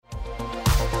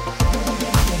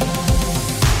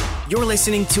You're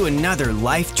listening to another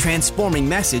life-transforming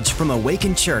message from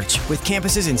Awaken Church with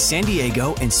campuses in San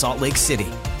Diego and Salt Lake City.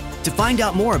 To find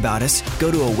out more about us,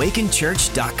 go to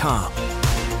awakenchurch.com.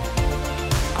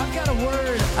 I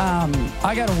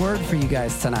got a word for you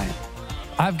guys tonight.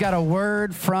 I've got a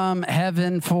word from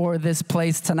heaven for this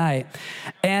place tonight.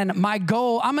 And my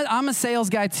goal, I'm a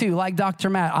sales guy too, like Dr.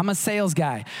 Matt. I'm a sales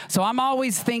guy. So I'm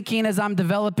always thinking as I'm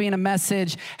developing a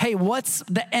message, hey, what's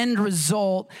the end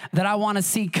result that I want to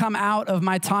see come out of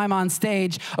my time on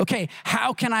stage? Okay,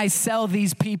 how can I sell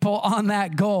these people on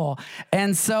that goal?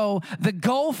 And so the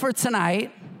goal for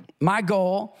tonight, my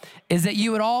goal is that we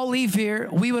would all leave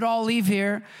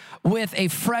here with a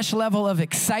fresh level of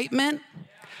excitement,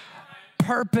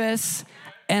 purpose,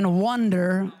 and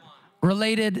wonder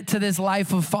related to this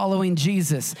life of following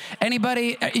Jesus.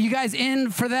 Anybody, you guys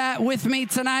in for that with me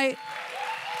tonight?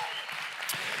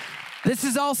 This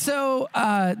is also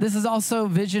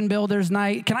Vision Builders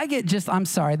Night. Can I get I'm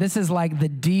sorry, this is like the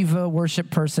diva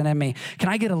worship person in me. Can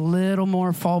I get a little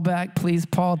more fallback, please,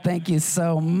 Paul? Thank you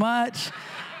so much.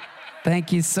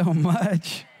 Thank you so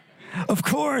much. Of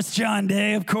course, John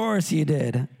Day, of course you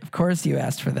did. Of course you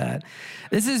asked for that.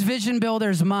 This is Vision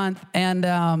Builders Month, and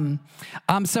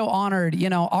I'm so honored. You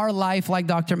know, our life, like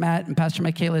Dr. Matt and Pastor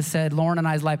Michaela said, Lauren and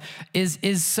I's life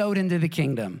is sowed into the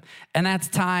kingdom. And that's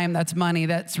time, that's money,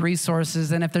 that's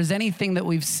resources. And if there's anything that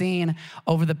we've seen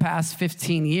over the past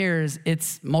 15 years,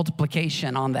 it's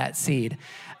multiplication on that seed.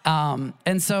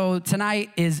 And so tonight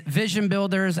is Vision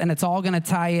Builders, and it's all going to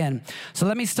tie in. So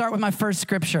let me start with my first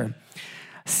scripture.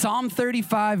 Psalm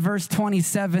 35 verse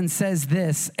 27 says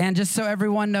this, and just so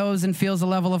everyone knows and feels a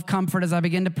level of comfort as I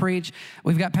begin to preach,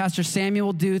 we've got Pastor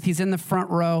Samuel Duth. He's in the front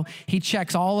row. He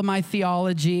checks all of my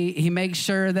theology. He makes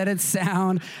sure that it's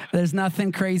sound. There's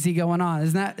nothing crazy going on.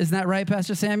 Isn't that right,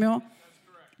 Pastor Samuel?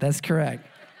 That's correct.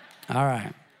 All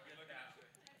right.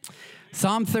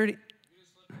 Psalm 30.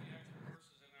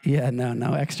 Yeah,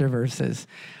 no extra verses.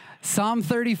 Psalm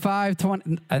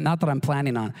 35:20, not that I'm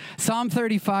planning on. Psalm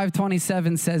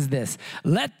 35:27 says this,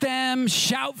 let them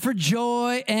shout for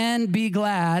joy and be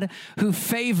glad who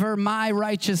favor my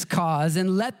righteous cause,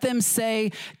 and let them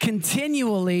say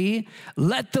continually,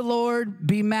 let the Lord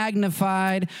be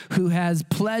magnified who has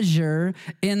pleasure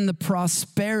in the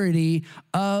prosperity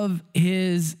of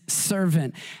his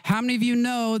servant. How many of you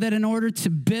know that in order to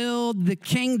build the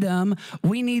kingdom,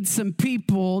 we need some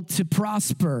people to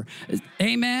prosper?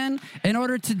 Amen? In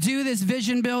order to do this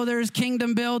Vision Builders,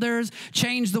 Kingdom Builders,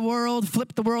 change the world,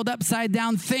 flip the world upside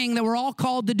down thing that we're all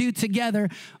called to do together,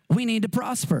 we need to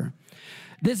prosper.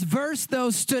 This verse, though,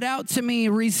 stood out to me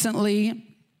recently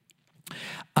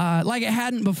like it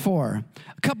hadn't before.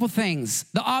 A couple things.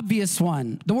 The obvious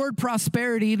one, the word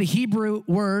prosperity, the Hebrew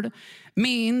word,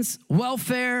 means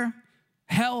welfare,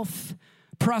 health,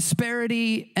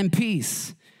 prosperity, and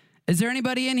peace. Is there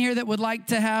anybody in here that would like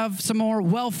to have some more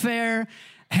welfare,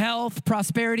 health,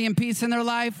 prosperity, and peace in their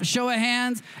life? Show of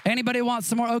hands. Anybody want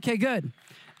some more? Okay, good.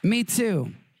 Me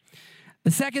too.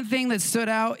 The second thing that stood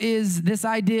out is this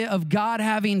idea of God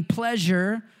having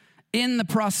pleasure in the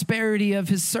prosperity of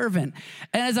his servant.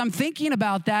 And as I'm thinking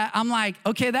about that, I'm like,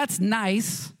 okay, that's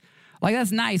nice. Like,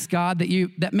 that's nice, God,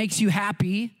 that makes you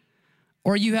happy,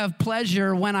 or you have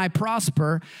pleasure when I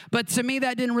prosper. But to me,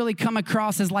 that didn't really come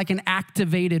across as like an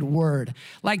activated word.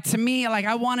 Like, to me, like,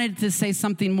 I wanted to say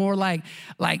something more like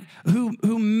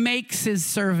who makes his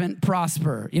servant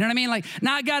prosper. You know what I mean? Like,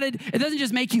 not God, it doesn't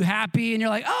just make you happy and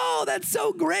you're like, oh, that's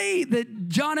so great that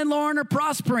John and Lauren are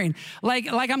prospering. Like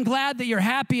I'm glad that you're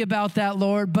happy about that,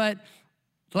 Lord, but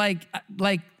like,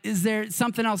 is there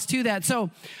something else to that? So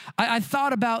I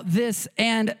thought about this,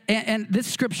 and this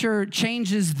scripture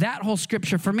changes that whole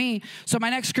scripture for me. So my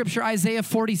next scripture, Isaiah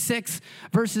 46,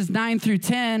 verses 9 through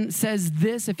 10, says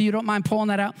this, if you don't mind pulling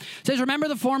that out. It says, remember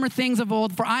the former things of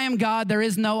old, for I am God, there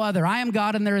is no other. I am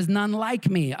God, and there is none like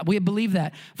me. We believe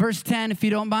that. Verse 10, if you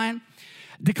don't mind.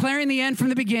 Declaring the end from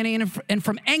the beginning and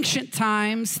from ancient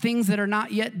times, things that are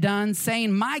not yet done,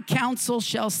 saying, my counsel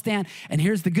shall stand. And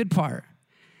here's the good part.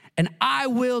 And I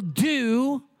will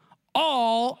do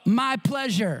all my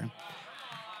pleasure.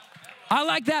 I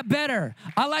like that better.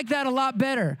 I like that a lot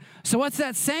better. So what's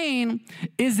that saying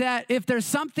is that if there's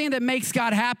something that makes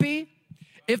God happy,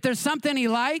 if there's something he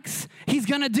likes, he's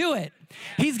going to do it.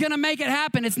 He's going to make it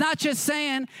happen. It's not just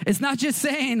saying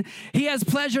he has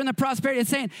pleasure in the prosperity. It's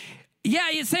saying,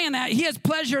 yeah, he's saying that. He has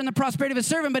pleasure in the prosperity of his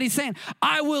servant, but he's saying,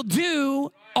 I will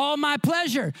do all my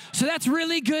pleasure. So that's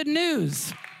really good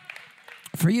news.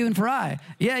 For you and for I.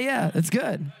 Yeah, that's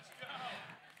good.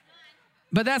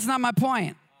 But that's not my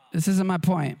point. This isn't my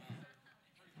point.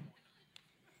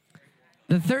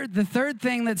 The third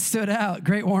thing that stood out,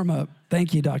 great warm up.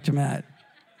 Thank you, Dr. Matt.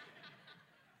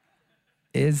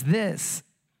 Is this,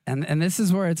 and this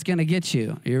is where it's going to get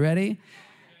you. Are you ready?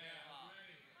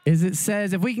 Is it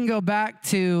says, if we can go back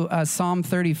to Psalm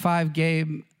 35,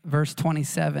 Gabe, verse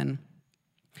 27.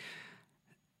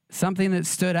 Something that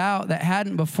stood out that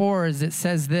hadn't before is it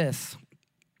says this: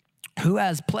 who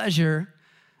has pleasure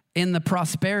in the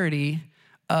prosperity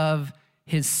of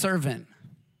his servant?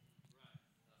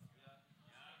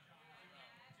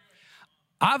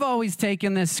 I've always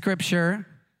taken this scripture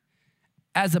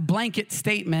as a blanket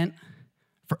statement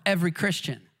for every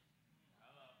Christian.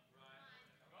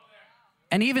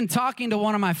 And even talking to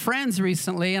one of my friends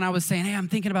recently, and I was saying, hey, I'm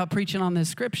thinking about preaching on this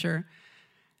scripture.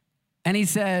 And he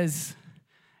says,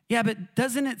 yeah, but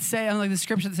doesn't it say, I'm like, the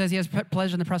scripture that says he has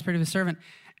pleasure in the prosperity of his servant?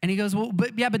 And he goes, well,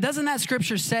 but doesn't that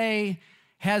scripture say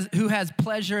who has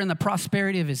pleasure in the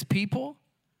prosperity of his people?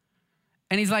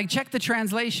 And he's like, check the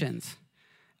translations.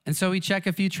 And so we check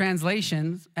a few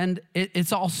translations, and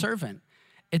it's all servant.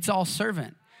 It's all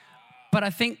servant. But I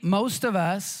think most of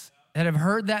us that have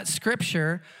heard that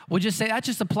scripture would just say that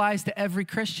just applies to every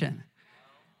Christian.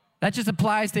 That just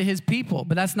applies to his people.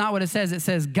 But that's not what it says. It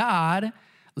says, God,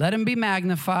 let him be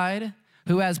magnified,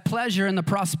 who has pleasure in the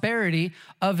prosperity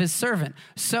of his servant.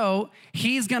 So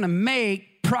he's going to make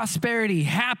prosperity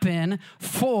happen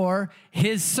for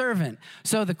his servant.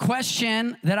 So the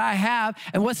question that I have,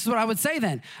 and what's what I would say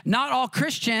then, not all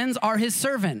Christians are his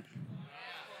servant.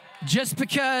 Just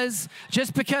because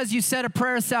you said a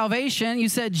prayer of salvation, you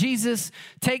said, Jesus,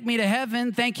 take me to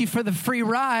heaven, thank you for the free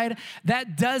ride,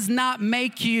 that does not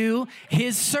make you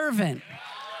his servant.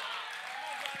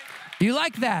 You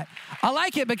like that? I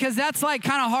like it because that's like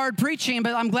kind of hard preaching,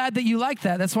 but I'm glad that you like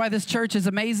that. That's why this church is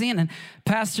amazing. And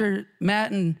Pastor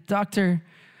Matt and Dr.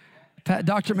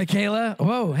 Michaela,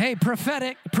 whoa, hey,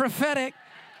 prophetic.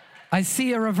 I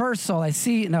see a reversal.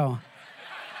 No.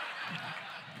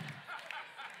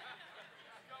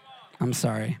 I'm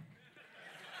sorry.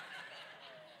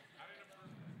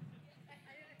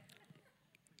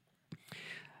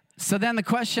 So then the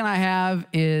question I have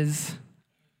is,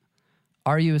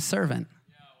 are you a servant?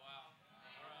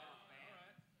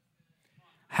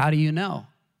 How do you know?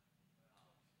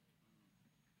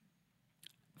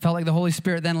 Felt like the Holy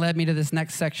Spirit then led me to this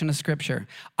next section of scripture.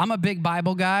 I'm a big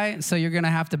Bible guy, so you're going to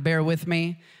have to bear with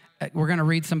me. We're going to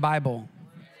read some Bible.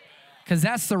 Because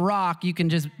that's the rock you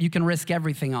can risk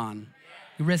everything on.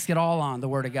 You risk it all on the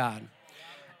Word of God.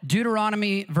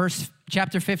 Deuteronomy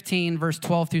chapter 15, verse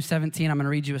 12 through 17, I'm going to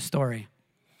read you a story.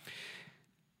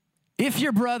 If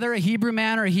your brother, a Hebrew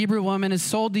man or a Hebrew woman, is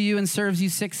sold to you and serves you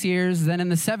 6 years, then in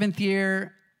the 7th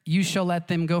year, you shall let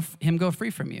him go free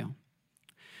from you.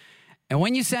 And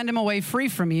when you send him away free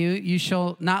from you, you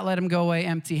shall not let him go away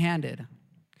empty-handed.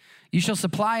 You shall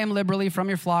supply him liberally from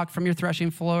your flock, from your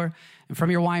threshing floor, and from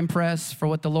your winepress. For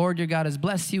what the Lord your God has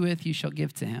blessed you with, you shall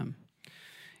give to him.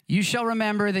 You shall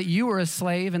remember that you were a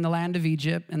slave in the land of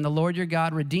Egypt, and the Lord your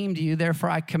God redeemed you.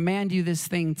 Therefore, I command you this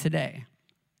thing today.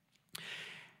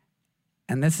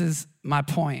 And this is my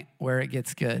point where it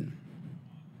gets good.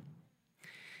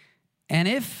 And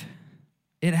if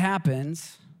it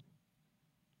happens,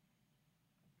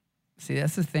 see,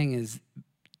 that's the thing is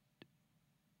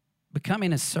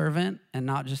becoming a servant and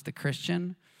not just a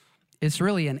Christian, it's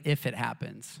really an if it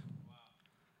happens.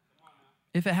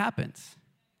 If it happens.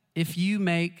 If you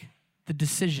make the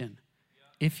decision,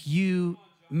 if you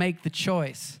make the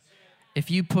choice,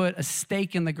 if you put a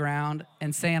stake in the ground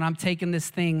and saying, I'm taking this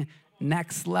thing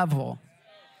next level.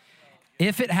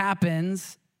 If it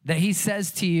happens that he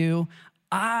says to you,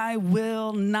 I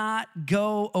will not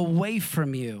go away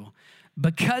from you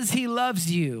because he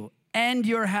loves you and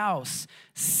your house,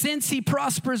 since he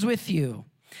prospers with you,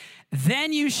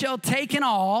 then you shall take an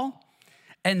awl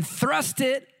and thrust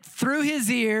it through his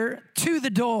ear to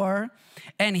the door,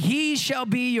 and he shall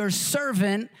be your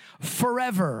servant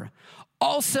forever.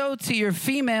 Also to your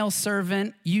female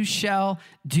servant you shall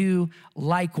do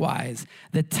likewise.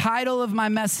 The title of my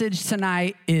message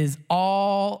tonight is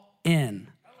All In.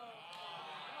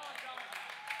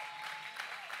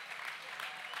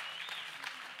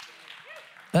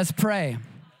 Let's pray.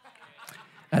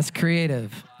 That's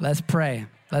creative. Let's pray.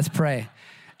 Let's pray.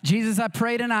 Jesus, I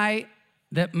pray tonight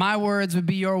that my words would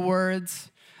be your words.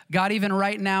 God, even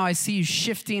right now, I see you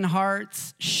shifting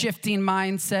hearts, shifting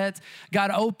mindsets. God,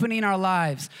 opening our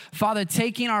lives. Father,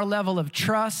 taking our level of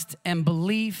trust and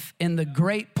belief in the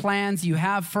great plans you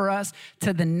have for us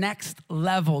to the next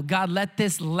level. God, let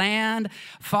this land,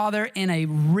 Father, in a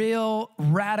real,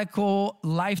 radical,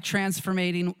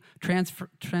 life-transforming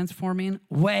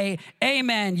way.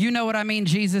 Amen. You know what I mean,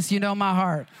 Jesus. You know my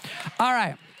heart. All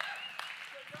right.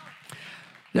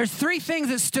 There's 3 things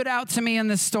that stood out to me in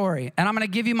this story, and I'm going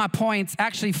to give you my points,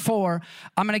 actually 4.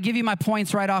 I'm going to give you my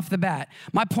points right off the bat.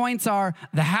 My points are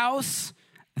the house,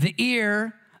 the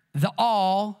ear, the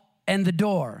all, and the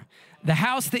door. The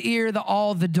house, the ear, the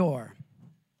all, the door.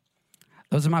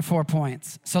 Those are my 4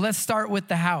 points. So let's start with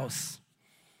the house.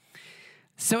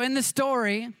 So in the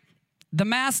story, the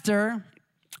master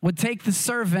would take the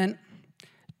servant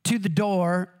to the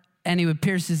door and he would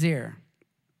pierce his ear.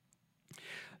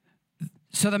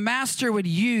 So the master would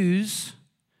use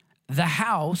the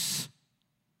house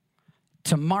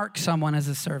to mark someone as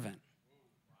a servant.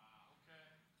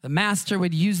 The master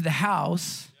would use the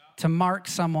house to mark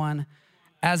someone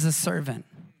as a servant.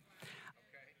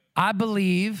 I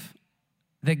believe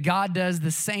that God does the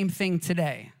same thing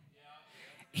today.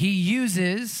 He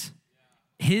uses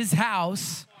his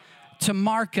house to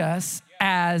mark us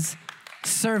as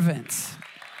servants.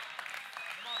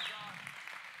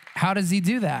 How does he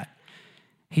do that?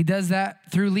 He does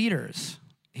that through leaders.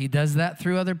 He does that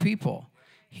through other people.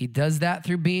 He does that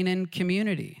through being in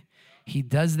community. He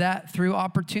does that through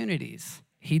opportunities.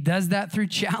 He does that through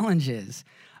challenges,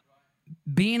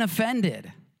 being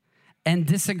offended, and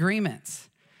disagreements.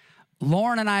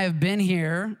 Lauren and I have been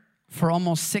here for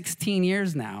almost 16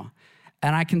 years now,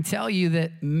 and I can tell you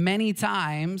that many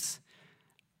times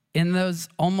in those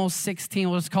almost 16,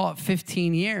 we'll just call it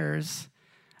 15 years,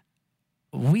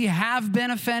 we have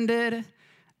been offended.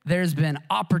 There's been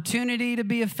opportunity to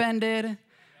be offended.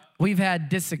 We've had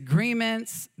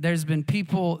disagreements. There's been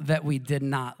people that we did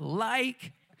not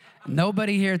like.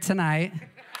 Nobody here tonight.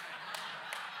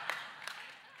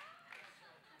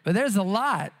 But there's a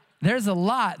lot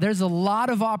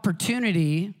of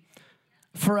opportunity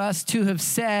for us to have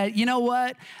said, you know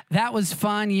what? That was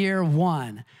fun year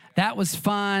 1. That was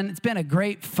fun. It's been a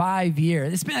great 5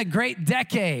 years. It's been a great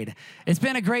decade. It's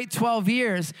been a great 12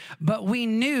 years. But we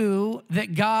knew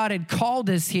that God had called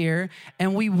us here,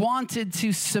 and we wanted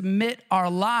to submit our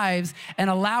lives and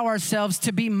allow ourselves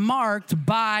to be marked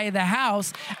by the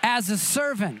house as a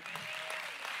servant.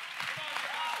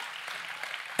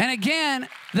 And again,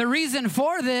 the reason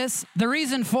for this,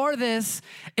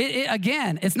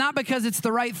 again, it's not because it's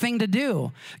the right thing to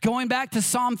do. Going back to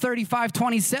Psalm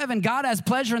 35:27, God has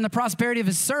pleasure in the prosperity of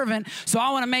his servant, so I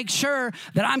want to make sure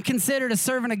that I'm considered a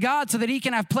servant of God so that he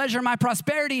can have pleasure in my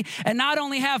prosperity, and not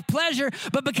only have pleasure,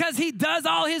 but because he does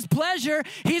all his pleasure,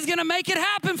 he's going to make it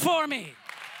happen for me.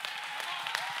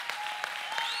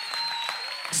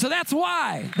 So that's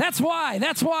why.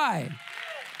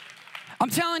 I'm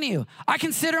telling you, I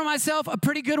consider myself a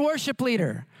pretty good worship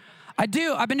leader. I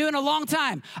do. I've been doing it a long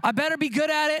time. I better be good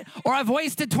at it or I've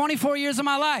wasted 24 years of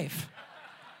my life.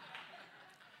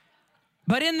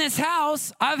 But in this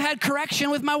house, I've had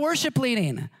correction with my worship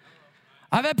leading.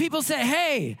 I've had people say,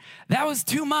 hey, that was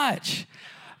too much.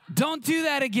 Don't do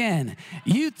that again.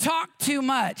 You talk too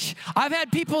much. I've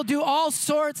had people do all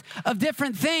sorts of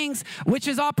different things, which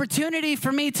is opportunity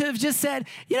for me to have just said,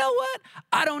 you know what?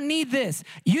 I don't need this.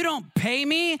 You don't pay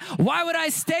me. Why would I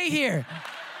stay here?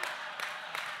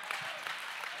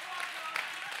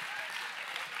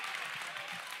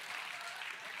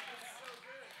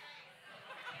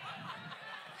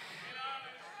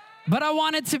 But I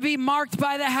wanted to be marked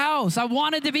by the house. I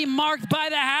wanted to be marked by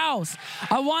the house.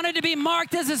 I wanted to be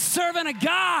marked as a servant of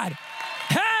God.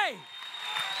 Hey!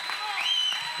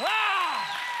 Wow!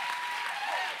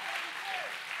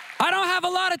 I don't have a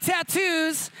lot of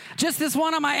tattoos, just this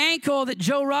one on my ankle that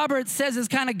Joe Roberts says is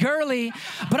kind of girly.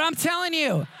 But I'm telling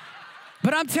you,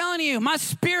 my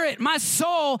spirit, my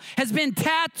soul has been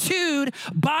tattooed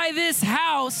by this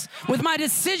house with my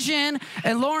decision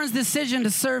and Lauren's decision to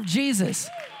serve Jesus.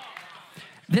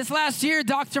 This last year,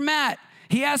 Dr. Matt,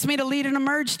 he asked me to lead an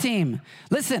Emerge team.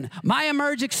 Listen, my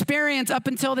Emerge experience up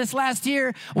until this last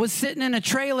year was sitting in a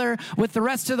trailer with the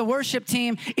rest of the worship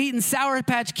team, eating Sour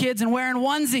Patch Kids and wearing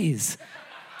onesies.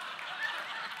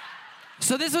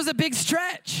 So this was a big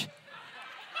stretch.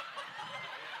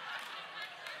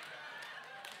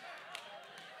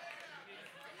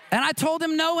 And I told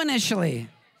him no initially.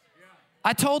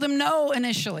 Because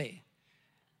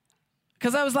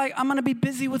I was like, I'm going to be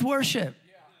busy with worship.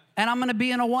 And I'm going to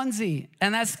be in a onesie.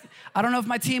 And I don't know if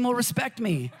my team will respect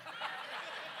me.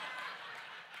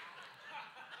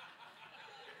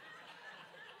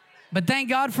 But thank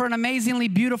God for an amazingly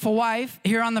beautiful wife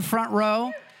here on the front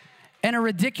row and a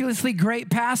ridiculously great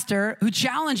pastor who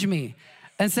challenged me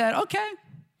and said, okay,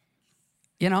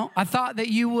 I thought that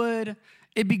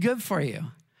it'd be good for you.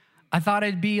 I thought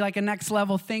it'd be like a next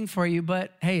level thing for you,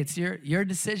 but hey, it's your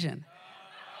decision.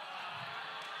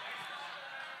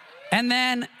 And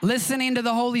then listening to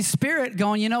the Holy Spirit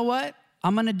going, you know what?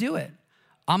 I'm going to do it.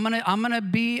 I'm gonna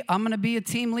be a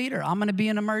team leader. I'm gonna be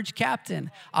an emerge captain.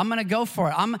 I'm gonna go for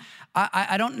it.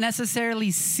 I don't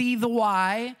necessarily see the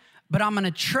why, but I'm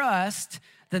gonna trust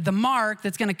that the mark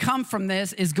that's gonna come from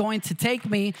this is going to take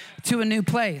me to a new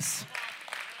place.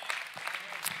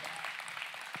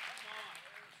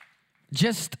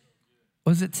 Just,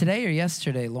 was it today or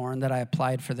yesterday, Lauren, that I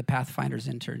applied for the Pathfinders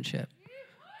internship?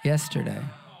 Yesterday.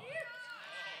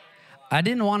 I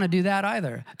didn't want to do that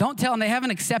either. Don't tell them, they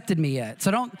haven't accepted me yet.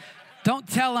 So don't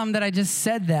tell them that I just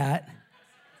said that.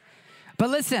 But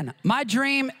listen, my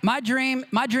dream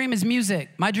is music.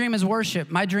 My dream is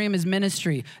worship. My dream is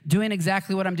ministry, doing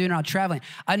exactly what I'm doing now, traveling.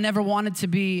 I never wanted to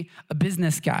be a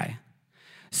business guy.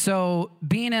 So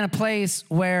being in a place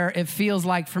where it feels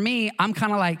like, for me, I'm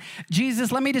kind of like,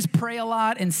 Jesus, let me just pray a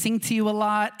lot and sing to you a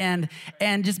lot and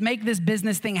just make this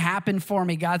business thing happen for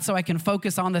me, God, so I can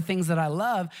focus on the things that I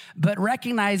love. But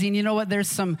recognizing, you know what, there's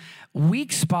some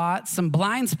weak spots, some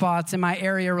blind spots in my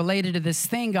area related to this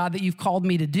thing, God, that you've called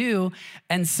me to do.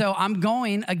 And so I'm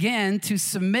going, again, to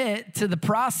submit to the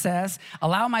process,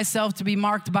 allow myself to be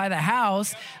marked by the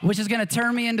house, which is going to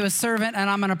turn me into a servant, and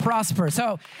I'm going to prosper.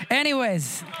 So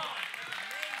anyways,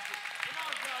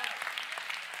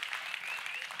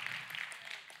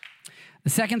 the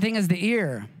second thing is the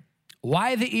ear.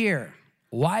 Why the ear?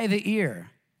 Why the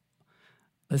ear?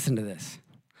 Listen to this.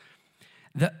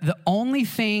 The only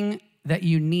thing that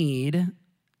you need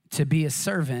to be a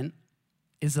servant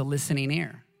is a listening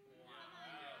ear.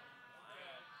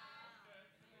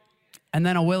 And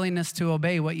then a willingness to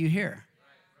obey what you hear.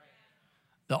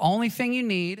 The only thing you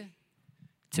need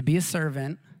to be a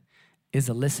servant is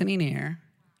a listening ear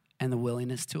and the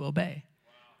willingness to obey.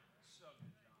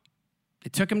 They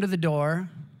took him to the door.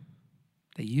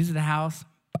 They used the house.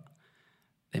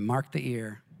 They marked the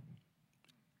ear.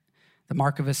 The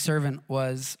mark of a servant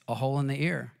was a hole in the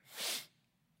ear.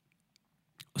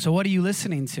 So what are you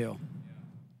listening to?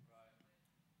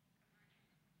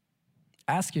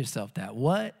 Ask yourself that.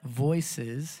 What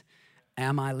voices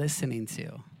am I listening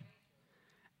to?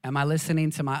 Am I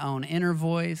listening to my own inner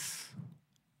voice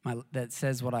that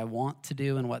says what I want to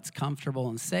do and what's comfortable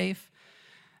and safe?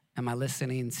 Am I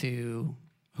listening to,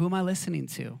 who am I listening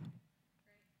to?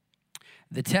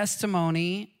 The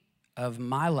testimony of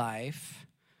my life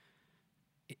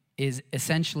is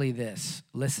essentially this: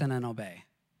 listen and obey.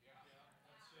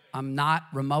 I'm not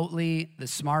remotely the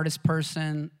smartest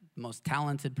person, the most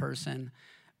talented person,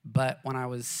 but when I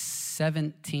was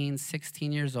 17,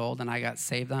 16 years old and I got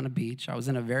saved on a beach, I was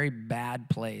in a very bad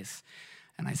place.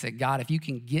 And I said, God, if you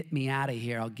can get me out of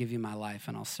here, I'll give you my life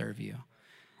and I'll serve you.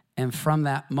 And from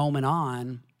that moment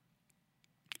on,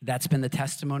 that's been the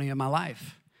testimony of my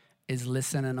life, is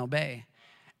listen and obey.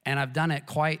 And I've done it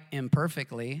quite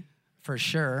imperfectly, for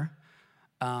sure.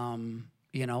 Haven't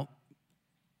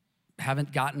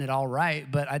gotten it all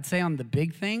right, but I'd say on the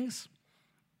big things,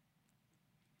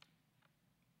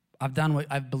 I've done what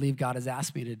I believe God has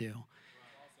asked me to do.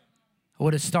 I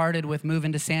would have started with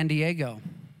moving to San Diego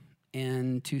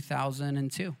in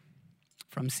 2002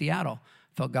 from Seattle.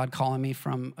 Felt God calling me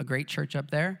from a great church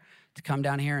up there to come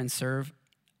down here and serve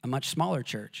a much smaller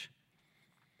church.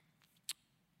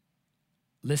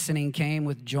 Listening came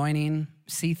with joining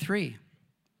C3.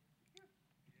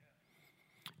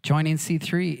 Joining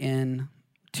C3 in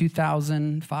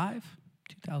 2005,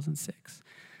 2006.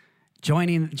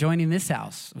 Joining this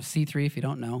house, C3, if you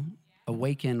don't know.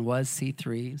 Awaken was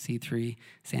C3. C3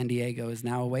 San Diego is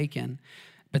now Awaken.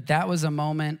 But that was a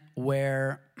moment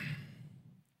where,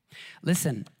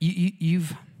 listen,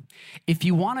 if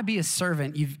you want to be a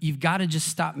servant, you've got to just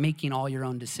stop making all your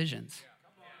own decisions.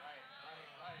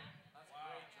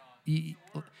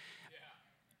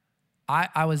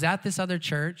 I was at this other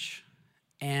church,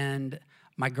 and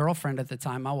my girlfriend at the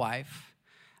time, my wife,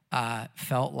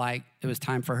 felt like it was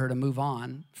time for her to move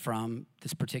on from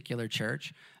this particular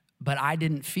church, but I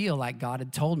didn't feel like God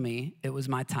had told me it was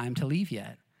my time to leave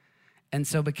yet. And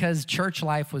so because church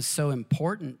life was so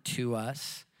important to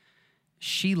us,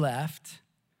 she left.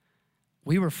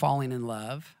 We were falling in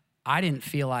love. I didn't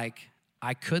feel like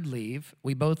I could leave.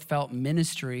 We both felt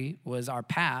ministry was our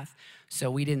path,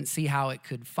 so we didn't see how it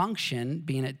could function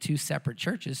being at two separate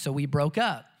churches, so we broke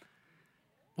up.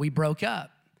 We broke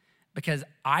up because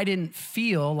I didn't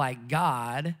feel like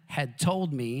God had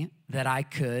told me that I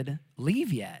could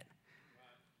leave yet.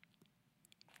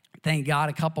 Thank God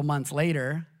a couple months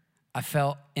later, I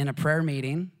felt in a prayer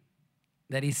meeting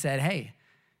that he said, hey,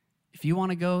 if you want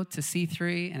to go to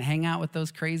C3 and hang out with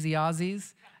those crazy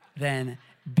Aussies, then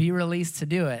be released to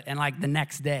do it. And like the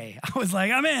next day, I was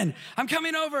like, I'm in. I'm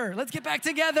coming over. Let's get back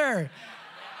together.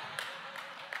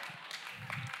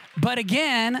 But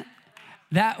again,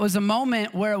 That was a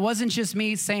moment where it wasn't just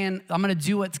me saying, I'm going to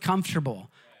do what's comfortable.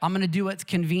 I'm going to do what's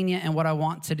convenient and what I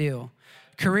want to do.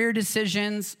 Career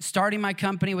decisions, starting my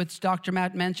company, which Dr.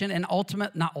 Matt mentioned, and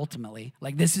not ultimately,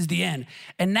 like this is the end.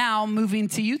 And now moving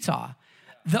to Utah.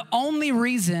 The only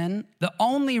reason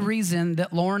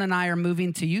that Lauren and I are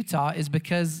moving to Utah is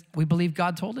because we believe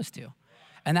God told us to.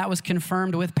 And that was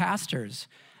confirmed with pastors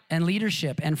and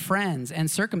leadership and friends and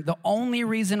the only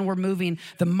reason we're moving,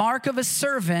 the mark of a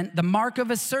servant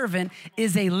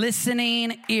is a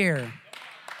listening ear.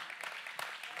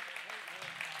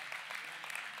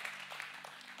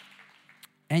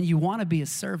 And you want to be a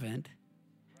servant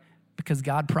because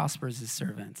God prospers his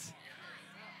servants.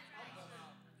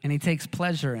 And he takes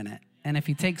pleasure in it. And if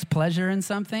he takes pleasure in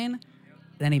something,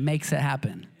 then he makes it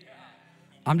happen.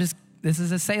 This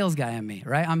is a sales guy in me,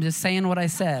 right? I'm just saying what I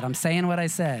said.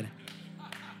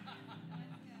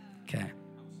 Okay.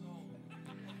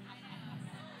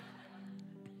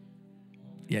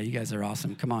 Yeah, you guys are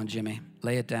awesome. Come on, Jimmy.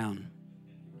 Lay it down.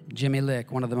 Jimmy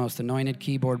Lick, one of the most anointed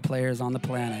keyboard players on the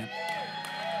planet.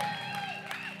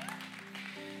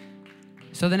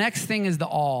 So the next thing is the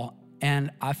all.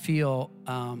 And I feel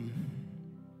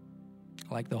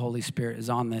like the Holy Spirit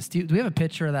is on this. Do we have a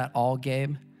picture of that all,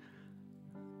 Gabe?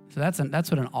 So that's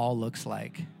what an all looks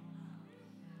like.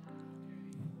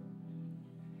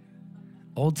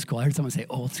 Old school. I heard someone say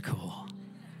old school.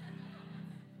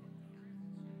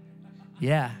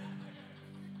 Yeah.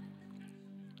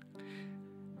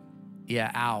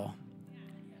 Yeah, ow.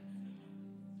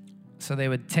 So there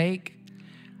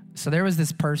was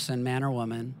this person, man or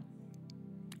woman,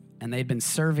 and they'd been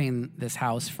serving this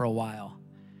house for a while.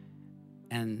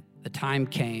 And the time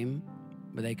came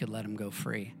where they could let him go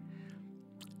free.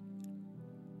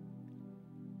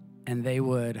 And they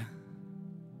would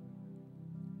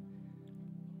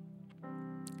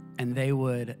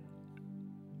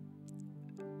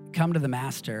come to the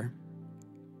master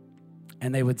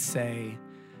and they would say,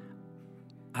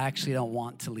 I actually don't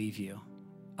want to leave you.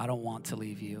 I don't want to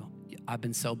leave you. I've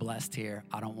been so blessed here.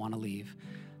 I don't want to leave.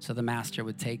 So the master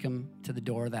would take him to the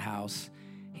door of the house.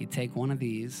 He'd take one of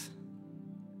these.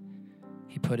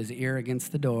 He'd put his ear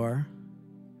against the door,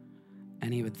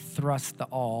 and he would thrust the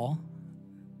awl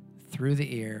through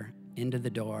the ear into the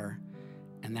door,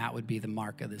 and that would be the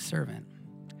mark of the servant.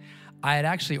 I had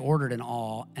actually ordered an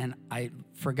awl, and I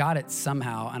forgot it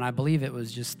somehow, and I believe it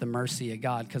was just the mercy of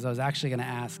God, because I was actually going to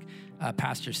ask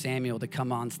Pastor Samuel to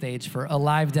come on stage for a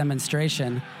live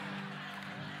demonstration.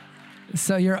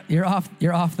 So you're off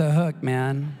the hook,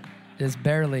 man. Just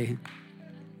barely.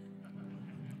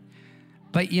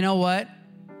 But you know what?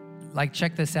 Like,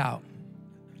 check this out.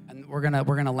 And we're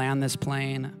gonna land this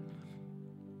plane.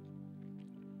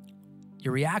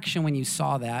 Your reaction when you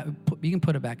saw that, you can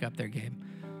put it back up there, Gabe,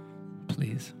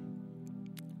 please.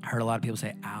 I heard a lot of people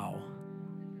say, ow.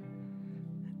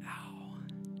 Ow.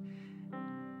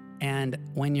 And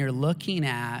when you're looking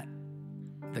at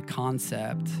the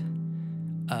concept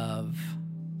of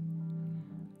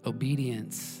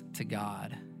obedience to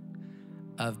God,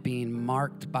 of being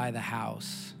marked by the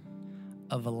house,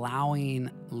 of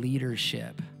allowing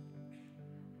leadership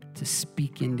to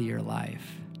speak into your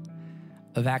life,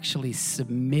 of actually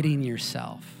submitting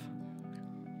yourself.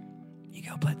 You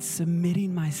go, but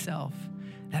submitting myself,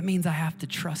 that means I have to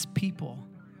trust people.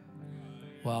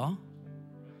 Well,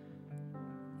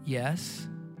 yes,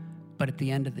 but at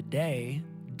the end of the day,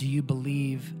 do you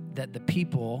believe that the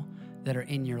people that are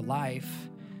in your life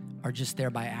are just there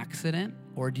by accident,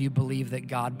 or do you believe that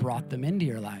God brought them into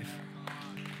your life?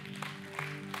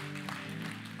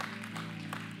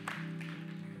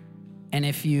 And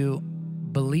if you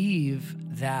believe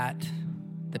that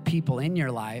the people in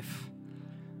your life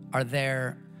are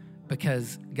there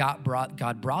because God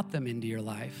brought them into your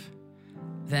life,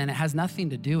 then it has nothing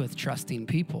to do with trusting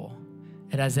people.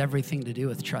 It has everything to do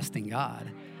with trusting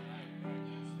God.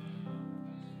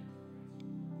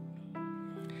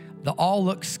 The all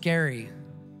looks scary.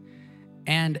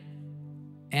 And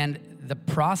the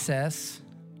process,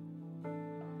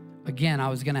 again, I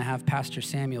was going to have Pastor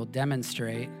Samuel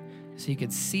demonstrate so you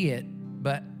could see it,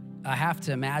 but I have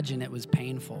to imagine it was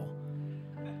painful.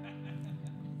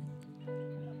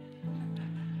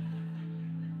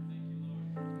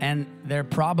 And there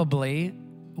probably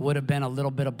would have been a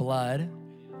little bit of blood.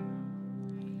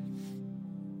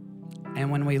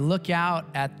 And when we look out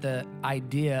at the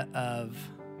idea of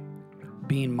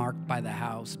being marked by the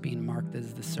house, being marked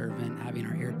as the servant, having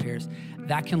our ear pierced,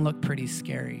 that can look pretty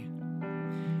scary.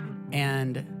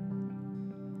 And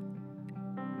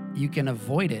you can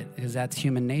avoid it because that's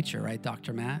human nature, right,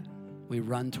 Dr. Matt? We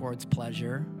run towards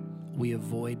pleasure. We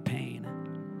avoid pain.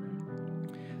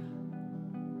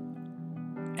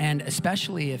 And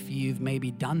especially if you've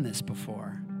maybe done this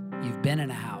before, you've been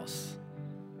in a house,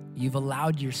 you've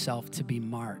allowed yourself to be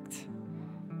marked.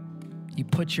 You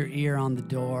put your ear on the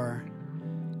door,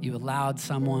 you allowed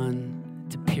someone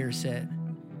to pierce it,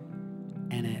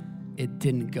 and it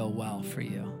didn't go well for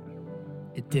you.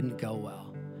 It didn't go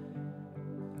well.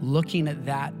 Looking at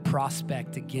that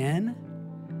prospect again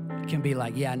can be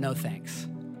like, yeah, no thanks.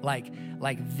 Like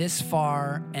this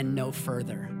far and no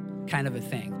further kind of a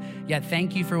thing. Yeah,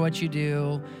 thank you for what you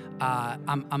do.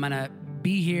 I'm gonna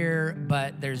be here,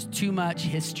 but there's too much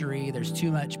history, there's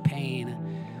too much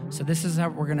pain. So this is how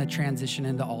we're gonna transition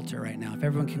into altar right now. If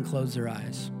everyone can close their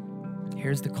eyes.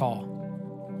 Here's the call.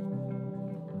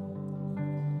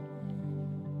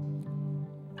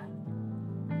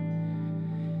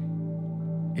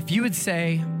 If you would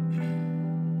say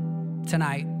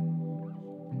tonight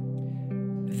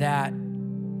that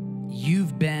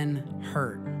you've been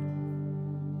hurt,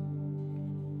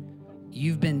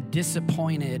 you've been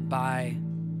disappointed by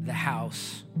the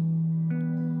house,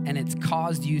 and it's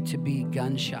caused you to be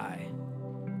gun shy,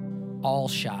 all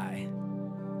shy.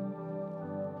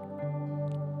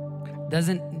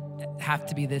 Doesn't have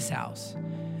to be this house,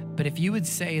 but if you would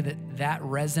say that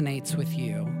resonates with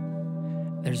you,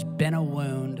 there's been a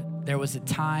wound, there was a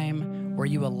time where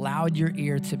you allowed your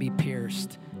ear to be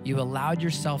pierced, you allowed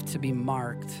yourself to be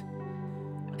marked,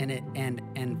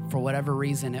 and for whatever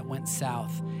reason it went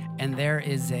south. And there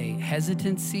is a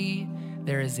hesitancy,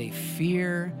 there is a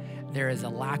fear, there is a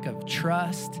lack of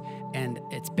trust, and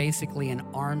it's basically an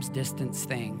arm's distance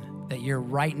thing that you're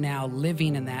right now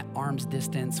living in that arm's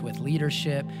distance with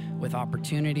leadership, with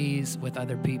opportunities, with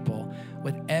other people,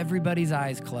 with everybody's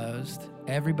eyes closed.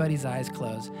 Everybody's eyes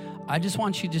closed. I just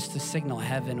want you just to signal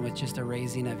heaven with just a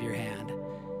raising of your hand.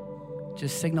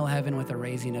 Just signal heaven with a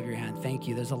raising of your hand. Thank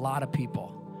you. There's a lot of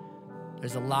people.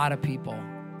 There's a lot of people.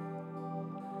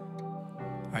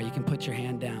 All right, you can put your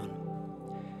hand down.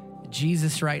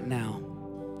 Jesus, right now,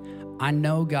 I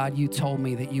know, God, you told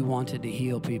me that you wanted to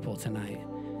heal people tonight.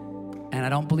 And I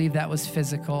don't believe that was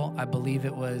physical. I believe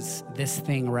it was this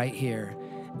thing right here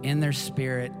in their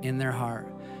spirit, in their heart.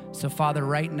 So, Father,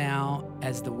 right now,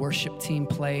 as the worship team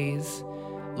plays,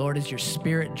 Lord, as your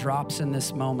spirit drops in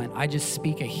this moment, I just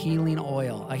speak a healing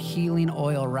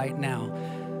oil right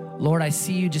now. Lord, I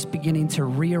see you just beginning to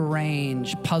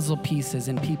rearrange puzzle pieces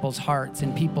in people's hearts,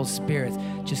 in people's spirits.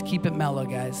 Just keep it mellow,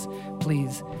 guys,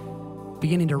 please.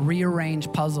 Beginning to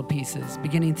rearrange puzzle pieces,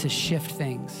 beginning to shift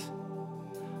things.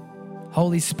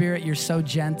 Holy Spirit, you're so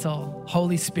gentle.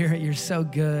 Holy Spirit, you're so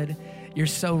good. You're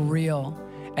so real.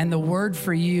 And the word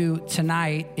for you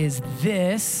tonight is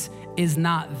this is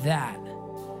not that.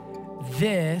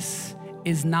 This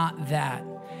is not that.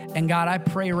 And God, I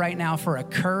pray right now for a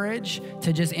courage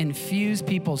to just infuse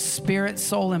people's spirit,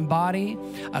 soul, and body.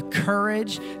 A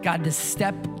courage, God, to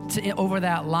step over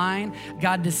that line.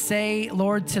 God, to say,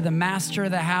 Lord, to the master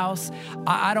of the house,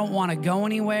 I don't want to go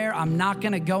anywhere. I'm not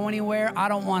going to go anywhere. I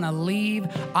don't want to leave.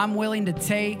 I'm willing to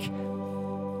take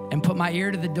and put my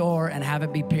ear to the door and have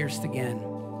it be pierced again.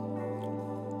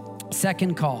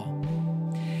 Second call.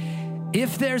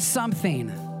 If there's something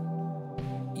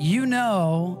you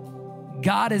know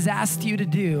God has asked you to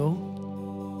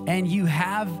do, and you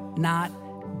have not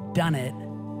done it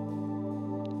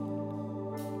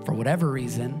for whatever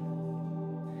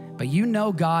reason, but you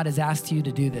know God has asked you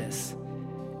to do this,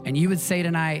 and you would say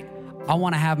tonight, I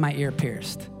want to have my ear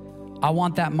pierced. I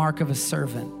want that mark of a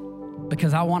servant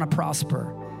because I want to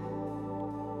prosper.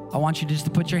 I want you just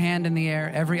to put your hand in the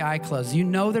air, every eye closed. You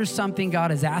know there's something God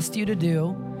has asked you to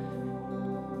do.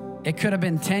 It could have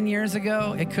been 10 years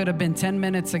ago. It could have been 10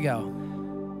 minutes ago.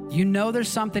 You know there's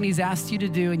something he's asked you to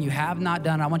do and you have not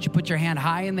done. I want you to put your hand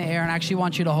high in the air and I actually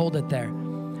want you to hold it there.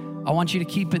 I want you to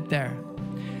keep it there.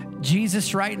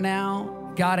 Jesus, right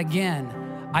now, God,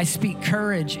 again, I speak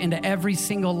courage into every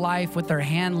single life with their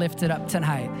hand lifted up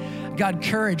tonight. God,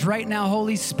 courage right now,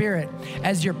 Holy Spirit,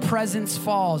 as your presence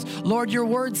falls. Lord, your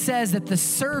word says that the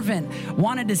servant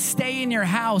wanted to stay in your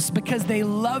house because they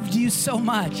loved you so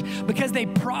much, because they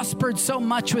prospered so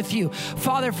much with you.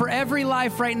 Father, for every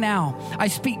life right now, I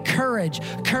speak courage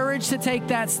to take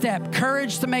that step,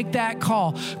 courage to make that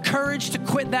call, courage to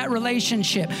quit that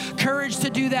relationship, courage to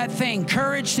do that thing,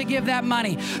 courage to give that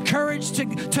money, courage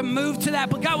to move to that.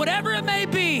 But God, whatever it may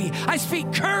be, I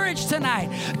speak courage tonight,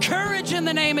 courage in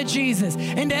the name of Jesus,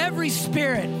 into every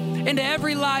spirit, into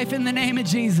every life in the name of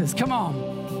Jesus. Come on.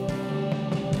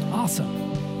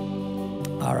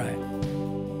 Awesome. All right.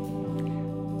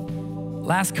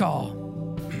 Last call.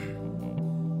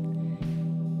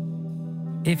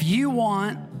 If you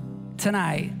want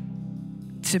tonight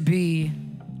to be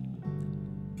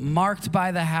marked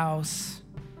by the house,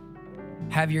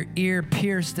 have your ear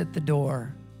pierced at the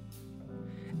door.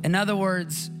 In other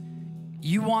words,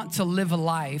 you want to live a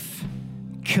life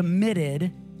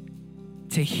committed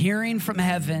to hearing from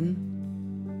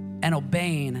heaven and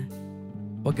obeying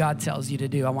what God tells you to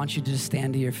do. I want you to just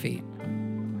stand to your feet.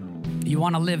 You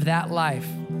want to live that life.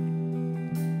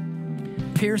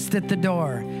 Pierced at the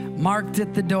door, marked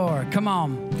at the door. Come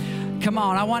on. Come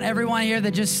on, I want everyone here that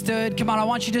just stood. Come on, I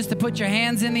want you just to put your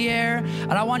hands in the air,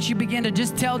 and I want you to begin to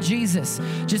just tell Jesus.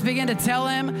 Just begin to tell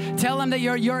him that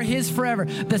you're his forever.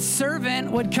 The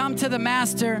servant would come to the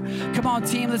master. Come on,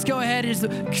 team, let's go ahead. Just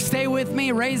stay with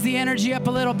me. Raise the energy up a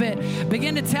little bit.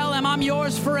 Begin to tell him, I'm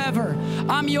yours forever.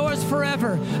 I'm yours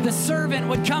forever. The servant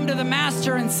would come to the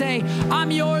master and say,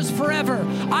 I'm yours forever.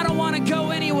 I don't want to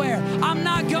go anywhere. I'm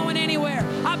not going anywhere.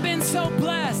 I've been so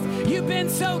blessed. You've been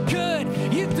so good.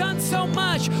 You've done so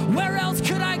much. Where else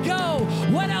could I go?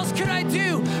 What else could I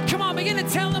do? Come on, begin to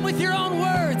tell him with your own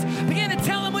words. Begin to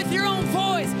tell him with your own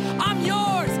voice. I'm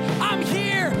yours. I'm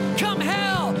here. Come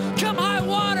hell. Come high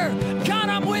water. God,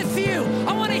 I'm with you.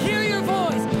 I want to hear your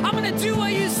voice. I'm going to do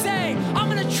what you say. I'm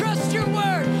going to trust your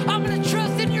word. I'm going to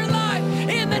trust in your life.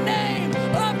 In the name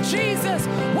of Jesus.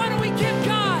 Why don't we give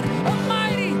God a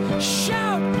mighty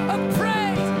shout of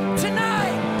praise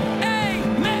tonight?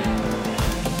 Amen.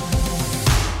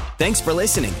 Thanks for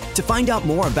listening. To find out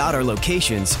more about our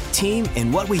locations, team,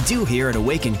 and what we do here at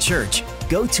Awaken Church,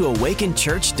 go to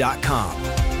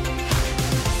awakenchurch.com.